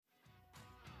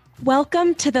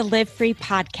Welcome to the Live Free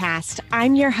podcast.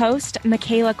 I'm your host,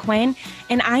 Michaela Quinn,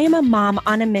 and I am a mom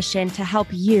on a mission to help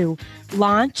you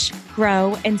launch,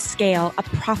 grow, and scale a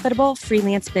profitable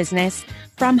freelance business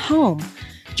from home.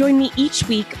 Join me each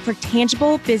week for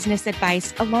tangible business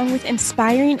advice along with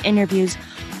inspiring interviews,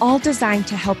 all designed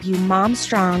to help you mom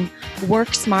strong,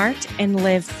 work smart, and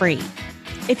live free.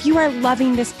 If you are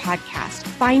loving this podcast,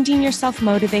 finding yourself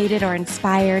motivated or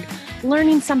inspired,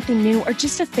 learning something new, or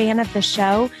just a fan of the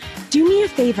show, do me a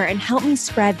favor and help me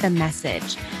spread the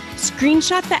message.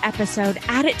 Screenshot the episode,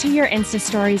 add it to your Insta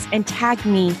stories, and tag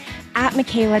me at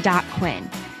Michaela.Quinn.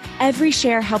 Every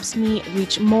share helps me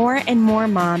reach more and more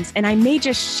moms, and I may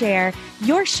just share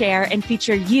your share and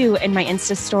feature you in my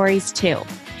Insta stories too,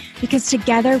 because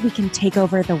together we can take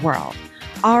over the world.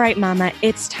 All right, mama,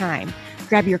 it's time.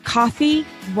 Grab your coffee,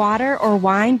 water, or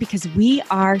wine because we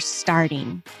are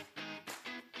starting.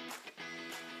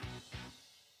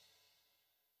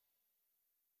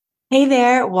 Hey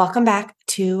there, welcome back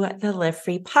to the Live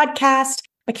Free podcast.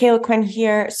 Michaela Quinn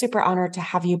here, super honored to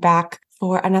have you back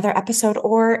for another episode,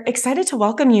 or excited to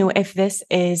welcome you if this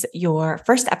is your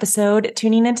first episode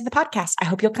tuning into the podcast. I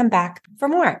hope you'll come back for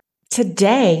more.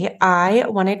 Today, I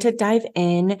wanted to dive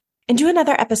in and do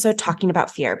another episode talking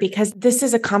about fear, because this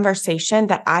is a conversation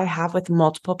that I have with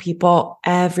multiple people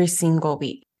every single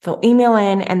week. They'll email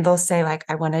in and they'll say like,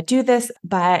 I want to do this,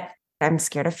 but I'm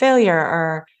scared of failure,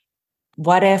 or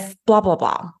what if blah, blah,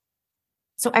 blah.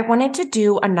 So I wanted to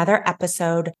do another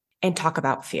episode and talk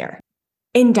about fear.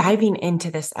 In diving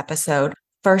into this episode,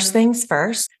 first things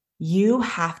first, you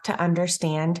have to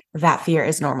understand that fear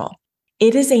is normal.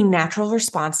 It is a natural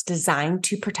response designed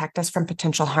to protect us from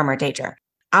potential harm or danger.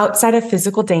 Outside of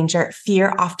physical danger,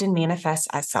 fear often manifests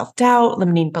as self-doubt,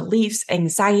 limiting beliefs,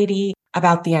 anxiety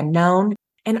about the unknown,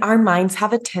 and our minds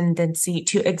have a tendency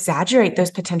to exaggerate those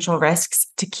potential risks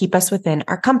to keep us within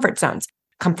our comfort zones.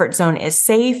 Comfort zone is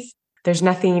safe. There's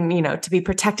nothing, to be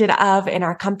protected of in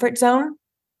our comfort zone.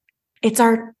 It's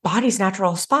our body's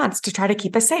natural response to try to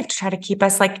keep us safe, to try to keep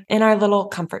us like in our little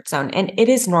comfort zone. And it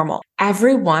is normal.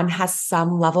 Everyone has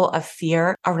some level of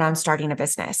fear around starting a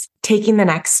business, taking the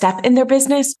next step in their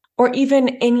business, or even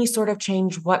any sort of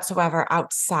change whatsoever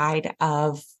outside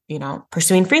of,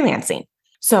 pursuing freelancing.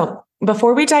 So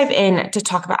before we dive in to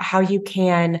talk about how you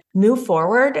can move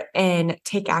forward and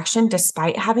take action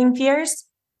despite having fears,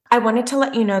 I wanted to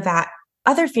let you know that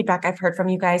other feedback I've heard from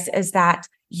you guys is that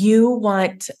you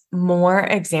want more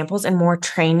examples and more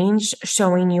trainings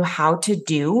showing you how to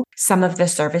do some of the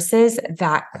services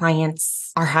that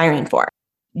clients are hiring for.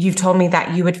 You've told me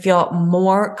that you would feel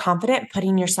more confident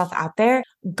putting yourself out there,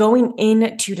 going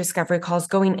into discovery calls,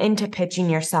 going into pitching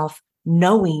yourself,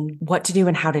 knowing what to do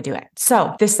and how to do it.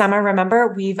 So this summer,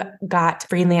 remember, we've got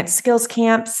freelance skills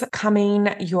camps coming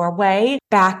your way.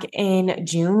 Back in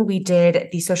June, we did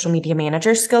the social media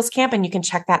manager skills camp, and you can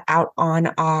check that out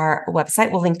on our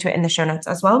website. We'll link to it in the show notes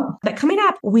as well. But coming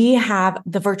up, we have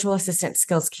the virtual assistant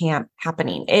skills camp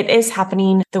happening. It is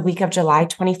happening the week of July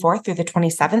 24th through the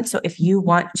 27th. So if you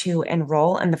want to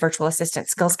enroll in the virtual assistant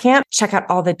skills camp, check out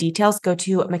all the details. Go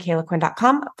to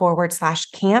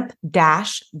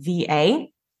michaelaquinn.com/camp-VA.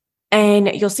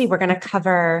 And you'll see we're going to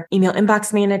cover email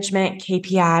inbox management,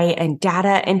 KPI and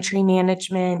data entry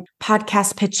management,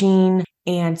 podcast pitching,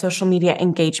 and social media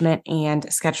engagement and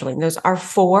scheduling. Those are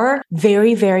 4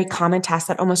 very, very common tasks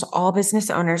that almost all business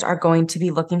owners are going to be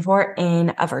looking for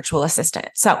in a virtual assistant.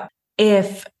 So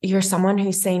if you're someone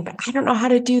who's saying, but I don't know how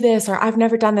to do this, or I've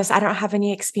never done this, I don't have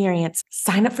any experience,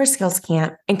 sign up for Skills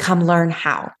Camp and come learn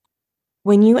how.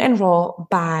 When you enroll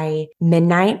by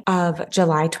midnight of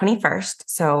July 21st,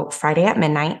 so Friday at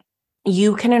midnight,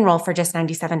 you can enroll for just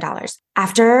 $97.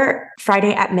 After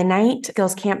Friday at midnight,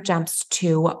 Skills Camp jumps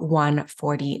to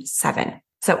 $147.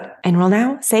 So enroll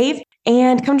now, save,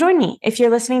 and come join me. If you're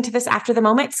listening to this after the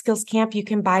moment, Skills Camp, you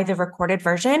can buy the recorded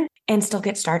version and still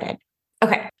get started.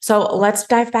 Okay, so let's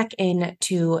dive back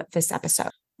into this episode.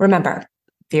 Remember,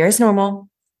 fear is normal.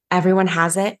 Everyone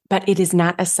has it, but it is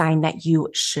not a sign that you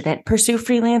shouldn't pursue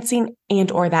freelancing and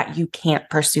or that you can't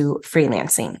pursue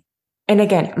freelancing. And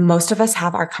again, most of us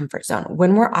have our comfort zone.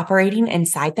 When we're operating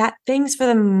inside that, things for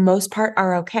the most part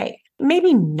are okay.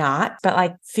 Maybe not, but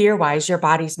like fear-wise, your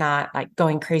body's not like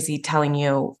going crazy telling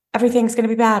you everything's going to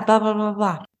be bad, blah, blah, blah,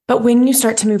 blah. But when you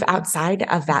start to move outside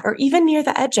of that, or even near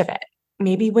the edge of it,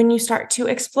 maybe when you start to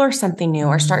explore something new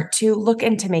or start to look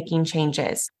into making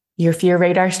changes, your fear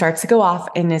radar starts to go off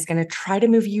and is going to try to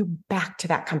move you back to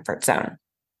that comfort zone.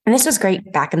 And this was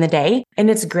great back in the day. And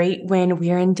it's great when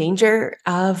we're in danger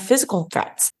of physical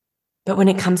threats. But when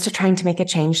it comes to trying to make a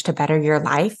change to better your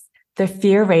life, The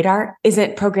fear radar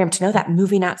isn't programmed to know that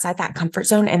moving outside that comfort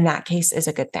zone in that case is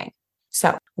a good thing.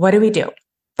 So what do?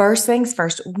 First things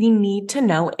first, we need to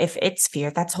know if it's fear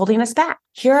that's holding us back.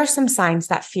 Here are some signs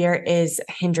that fear is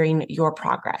hindering your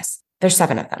progress. There's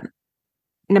 7 of them.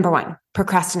 Number 1,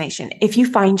 procrastination. If you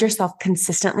find yourself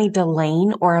consistently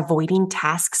delaying or avoiding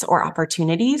tasks or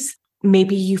opportunities,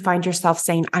 maybe you find yourself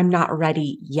saying, I'm not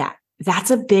ready yet. That's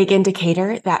a big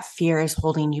indicator that fear is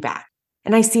holding you back.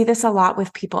 And I see this a lot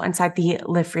with people inside the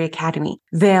Live Free Academy.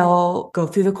 They'll go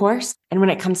through the course, and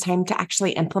when it comes time to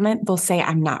actually implement, they'll say,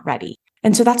 I'm not ready.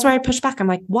 And so that's where I push back. I'm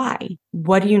like, why?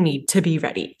 What do you need to be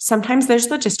ready? Sometimes there's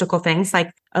logistical things,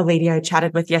 like a lady I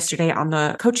chatted with yesterday on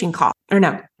the coaching call. Or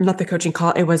no, not the coaching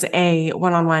call. It was a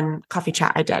one-on-one coffee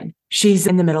chat I did. She's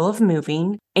in the middle of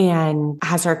moving and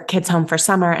has her kids home for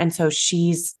summer. And so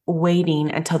she's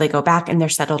waiting until they go back and they're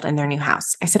settled in their new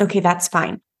house. I said, okay, that's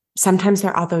fine. Sometimes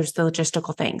there are the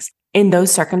logistical things. In those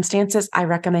circumstances, I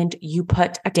recommend you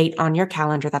put a date on your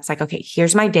calendar that's like, okay,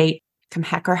 here's my date, come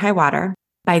heck or high water.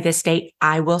 By this date,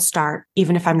 I will start,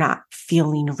 even if I'm not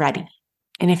feeling ready.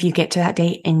 And if you get to that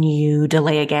date and you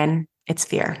delay again, it's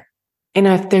fear. And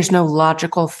if there's no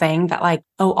logical thing that like,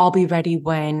 oh, I'll be ready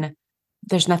when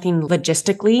there's nothing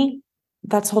logistically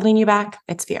that's holding you back,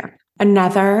 it's fear.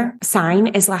 Another sign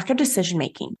is lack of decision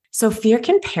making. So fear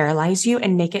can paralyze you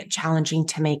and make it challenging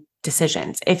to make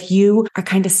decisions. If you are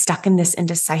kind of stuck in this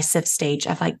indecisive stage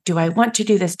of like, do I want to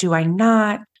do this? Do I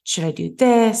not? Should I do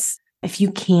this? If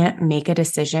you can't make a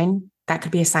decision, that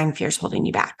could be a sign fear is holding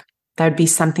you back. That would be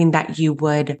something that you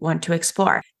would want to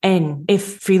explore. And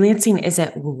if freelancing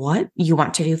isn't what you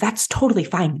want to do, that's totally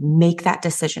fine. Make that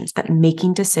decisions. But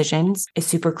making decisions is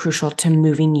super crucial to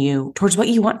moving you towards what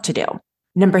you want to do.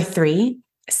 Number 3,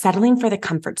 settling for the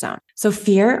comfort zone. So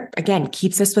fear, again,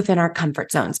 keeps us within our comfort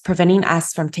zones, preventing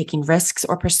us from taking risks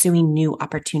or pursuing new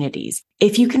opportunities.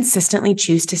 If you consistently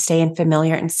choose to stay in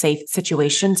familiar and safe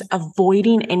situations,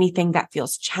 avoiding anything that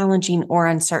feels challenging or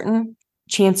uncertain,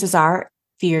 chances are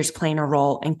fear is playing a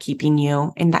role in keeping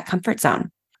you in that comfort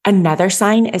zone. Another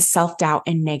sign is self-doubt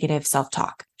and negative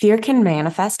self-talk. Fear can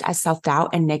manifest as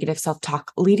self-doubt and negative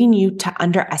self-talk, leading you to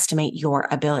underestimate your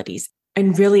abilities.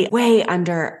 And really way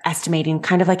underestimating,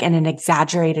 kind of like in an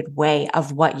exaggerated way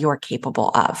of what you're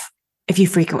capable of. If you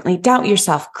frequently doubt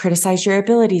yourself, criticize your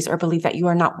abilities, or believe that you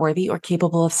are not worthy or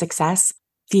capable of success,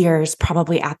 fear is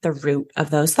probably at the root of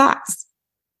those thoughts.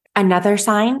 Another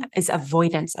sign is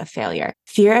avoidance of failure.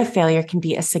 Fear of failure can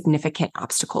be a significant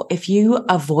obstacle. If you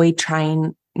avoid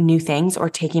trying new things or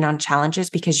taking on challenges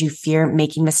because you fear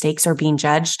making mistakes or being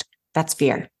judged, that's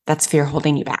fear. That's fear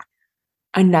holding you back.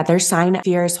 Another sign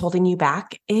fear is holding you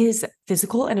back is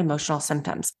physical and emotional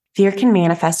symptoms. Fear can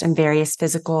manifest in various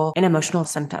physical and emotional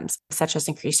symptoms, such as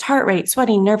increased heart rate,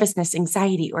 sweating, nervousness,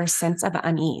 anxiety, or a sense of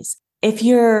unease. If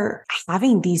you're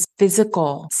having these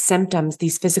physical symptoms,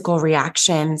 these physical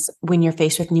reactions when you're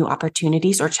faced with new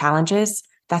opportunities or challenges,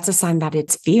 that's a sign that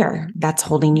it's fear that's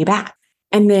holding you back.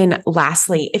 And then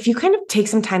lastly, if you kind of take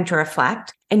some time to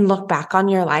reflect and look back on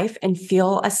your life and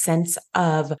feel a sense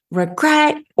of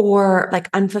regret or like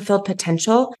unfulfilled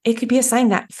potential, it could be a sign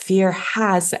that fear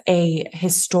has a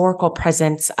historical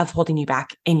presence of holding you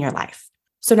back in your life.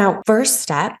 So now, first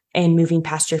step in moving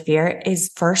past your fear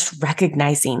is first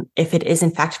recognizing if it is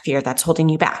in fact fear that's holding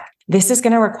you back. This is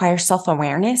going to require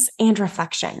self-awareness and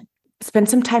reflection. Spend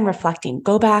some time reflecting.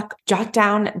 Go back, jot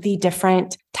down the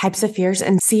different types of fears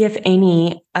and see if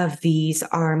any of these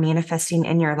are manifesting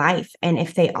in your life. And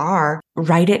if they are,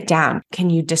 write it down.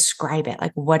 Can you describe it?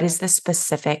 Like, what is the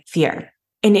specific fear?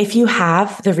 And if you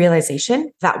have the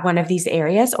realization that one of these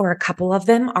areas or a couple of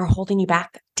them are holding you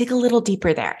back, dig a little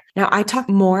deeper there. Now, I talk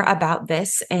more about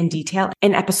this in detail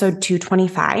in episode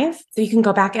 225. So you can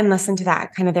go back and listen to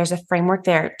that. Kind of there's a framework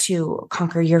there to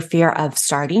conquer your fear of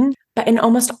starting. But in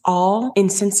almost all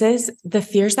instances, the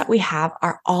fears that we have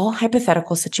are all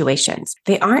hypothetical situations.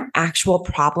 They aren't actual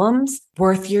problems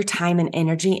worth your time and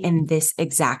energy in this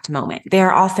exact moment. They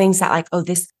are all things that like, oh,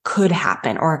 this could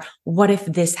happen, or what if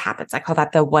this happens? I call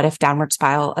that the what if downward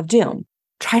spiral of doom.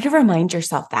 Try to remind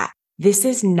yourself that this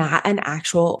is not an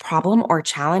actual problem or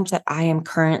challenge that I am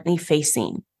currently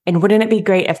facing. And wouldn't it be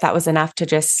great if that was enough to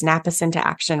just snap us into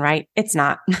action, right? It's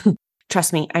not.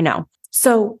 Trust me, I know.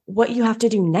 So what you have to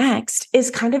do next is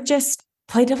kind of just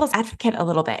play devil's advocate a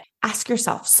little bit. Ask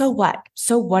yourself, so what?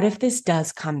 So what if this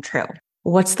does come true?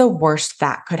 What's the worst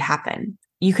that could happen?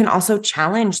 You can also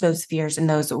challenge those fears and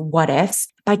those what ifs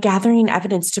by gathering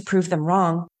evidence to prove them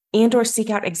wrong and or seek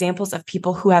out examples of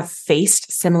people who have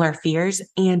faced similar fears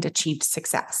and achieved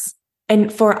success.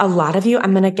 And for a lot of you,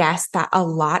 I'm going to guess that a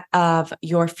lot of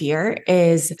your fear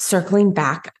is circling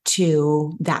back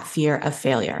to that fear of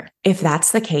failure. If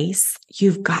that's the case,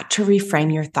 you've got to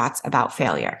reframe your thoughts about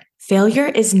failure. Failure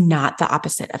is not the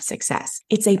opposite of success.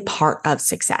 It's a part of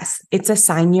success. It's a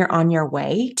sign you're on your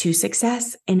way to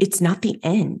success, and it's not the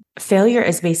end. Failure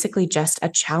is basically just a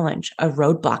challenge, a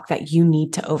roadblock that you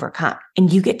need to overcome.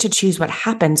 And you get to choose what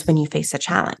happens when you face a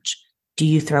challenge. Do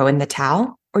you throw in the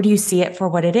towel? Or do you see it for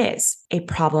what it is, a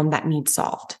problem that needs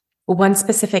solved? One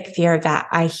specific fear that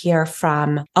I hear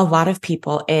from a lot of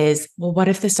people is, well, what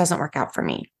if this doesn't work out for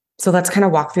me? So let's kind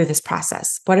of walk through this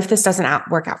process. What if this doesn't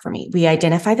work out for me? We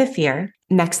identify the fear.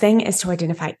 Next thing is to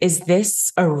identify, is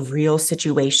this a real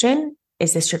situation?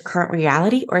 Is this your current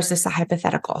reality, or is this a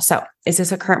hypothetical? So is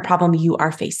this a current problem you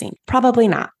are facing? Probably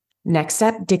not. Next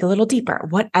step, dig a little deeper.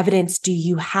 What evidence do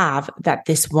you have that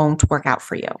this won't work out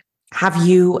for you? Have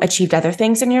you achieved other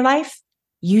things in your life?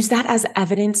 Use that as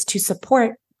evidence to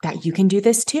support that you can do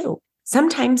this too.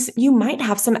 Sometimes you might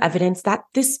have some evidence that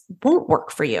this won't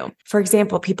work for you. For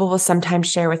example, people will sometimes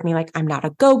share with me like, I'm not a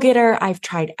go-getter. I've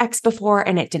tried X before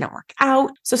and it didn't work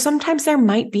out. So sometimes there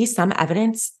might be some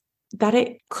evidence that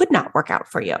it could not work out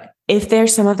for you. If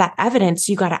there's some of that evidence,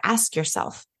 you got to ask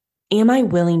yourself, am I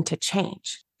willing to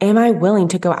change? Am I willing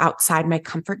to go outside my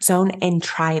comfort zone and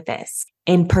try this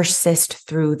and persist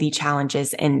through the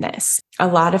challenges in this? A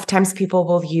lot of times people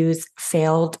will use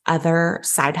failed other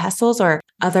side hustles or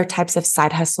other types of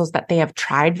side hustles that they have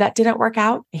tried that didn't work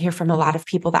out. I hear from a lot of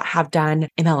people that have done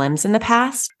MLMs in the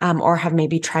past, or have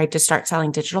maybe tried to start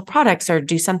selling digital products or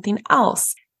do something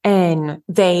else. And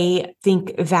they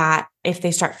think that if they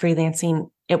start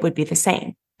freelancing, it would be the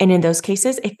same. And in those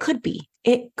cases, it could be,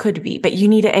 but you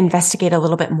need to investigate a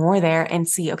little bit more there and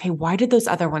see, okay, why did those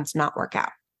other ones not work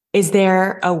out? Is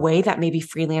there a way that maybe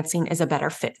freelancing is a better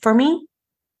fit for me?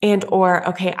 Or,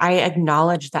 okay, I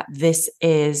acknowledge that this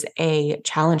is a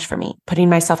challenge for me. Putting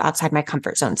myself outside my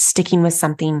comfort zone, sticking with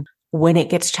something when it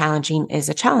gets challenging is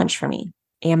a challenge for me.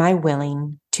 Am I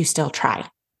willing to still try?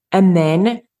 And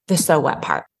then the so what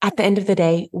part. At the end of the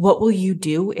day, what will you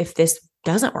do if this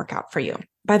doesn't work out for you?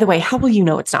 By the way, how will you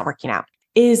know it's not working out?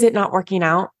 Is it not working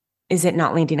out? Is it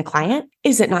not landing a client?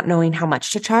 Is it not knowing how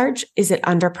much to charge? Is it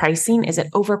underpricing? Is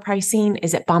it overpricing?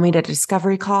 Is it bombing a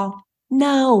discovery call?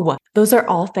 No, those are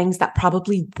all things that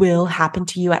probably will happen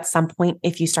to you at some point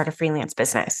if you start a freelance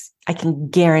business. I can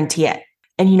guarantee it.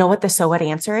 And you know what the so what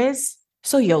answer is?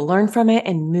 So you'll learn from it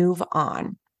and move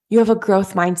on. You have a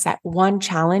growth mindset. One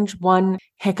challenge, one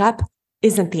hiccup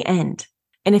isn't the end.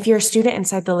 And if you're a student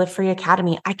inside the Live Free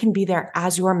Academy, I can be there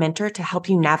as your mentor to help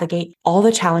you navigate all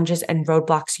the challenges and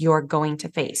roadblocks you're going to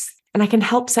face. And I can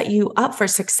help set you up for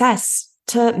success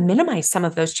to minimize some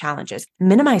of those challenges,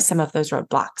 minimize some of those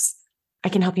roadblocks. I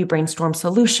can help you brainstorm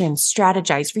solutions,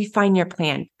 strategize, refine your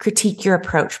plan, critique your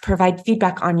approach, provide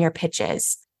feedback on your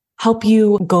pitches, help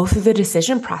you go through the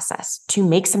decision process to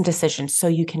make some decisions so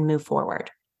you can move forward.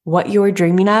 What you're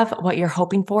dreaming of, what you're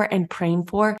hoping for and praying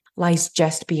for lies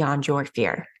just beyond your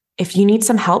fear. If you need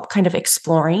some help kind of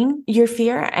exploring your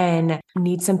fear and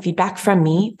need some feedback from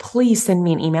me, please send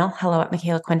me an email,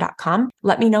 hello@michaelaquinn.com.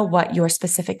 Let me know what your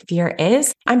specific fear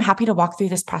is. I'm happy to walk through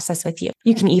this process with you.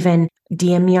 You can even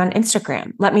DM me on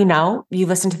Instagram. Let me know you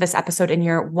listened to this episode and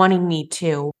you're wanting me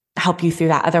to help you through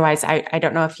that. Otherwise, I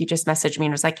don't know if you just messaged me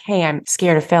and was like, hey, I'm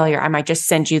scared of failure. I might just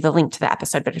send you the link to the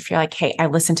episode. But if you're like, hey, I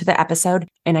listened to the episode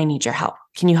and I need your help.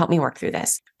 Can you help me work through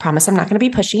this? Promise I'm not going to be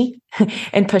pushy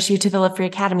and push you to the Live Free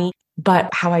Academy.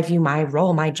 But how I view my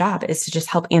role, my job is to just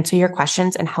help answer your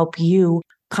questions and help you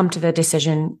come to the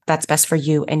decision that's best for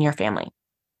you and your family.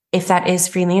 If that is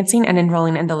freelancing and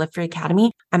enrolling in the Live Free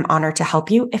Academy, I'm honored to help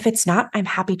you. If it's not, I'm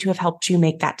happy to have helped you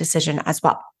make that decision as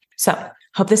well. So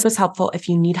hope this was helpful. If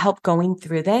you need help going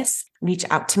through this, reach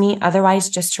out to me. Otherwise,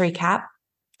 just to recap,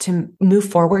 to move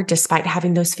forward despite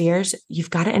having those fears, you've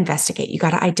got to investigate. You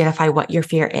got to identify what your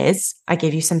fear is. I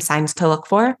gave you some signs to look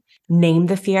for. Name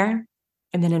the fear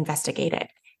and then investigate it.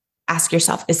 Ask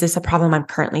yourself, is this a problem I'm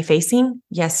currently facing?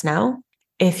 Yes, no.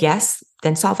 If yes,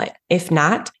 then solve it. If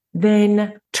not,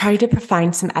 then try to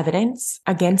find some evidence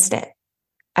against it.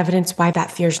 Evidence why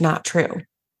that fear is not true.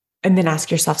 And then ask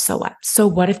yourself, so what? So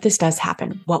what if this does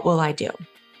happen? What will I do?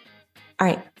 All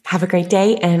right. Have a great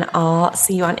day. And I'll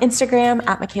see you on Instagram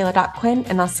at michaela.quinn.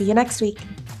 And I'll see you next week.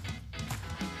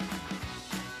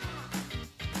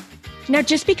 Now,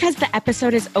 just because the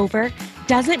episode is over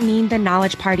doesn't mean the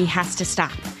knowledge party has to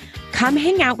stop. Come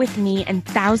hang out with me and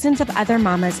thousands of other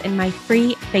mamas in my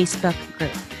free Facebook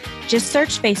group. Just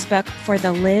search Facebook for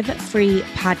the Live Free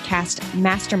Podcast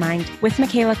Mastermind with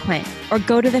Michaela Quinn, or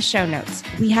go to the show notes.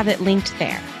 We have it linked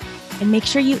there. And make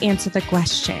sure you answer the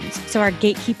questions so our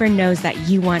gatekeeper knows that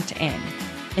you want in.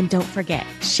 And don't forget,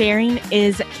 sharing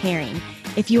is caring.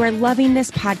 If you are loving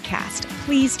this podcast,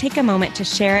 please take a moment to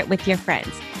share it with your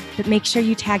friends. But make sure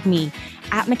you tag me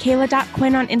at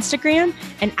Michaela.Quinn on Instagram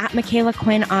and at Michaela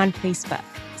Quinn on Facebook.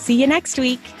 See you next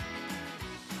week.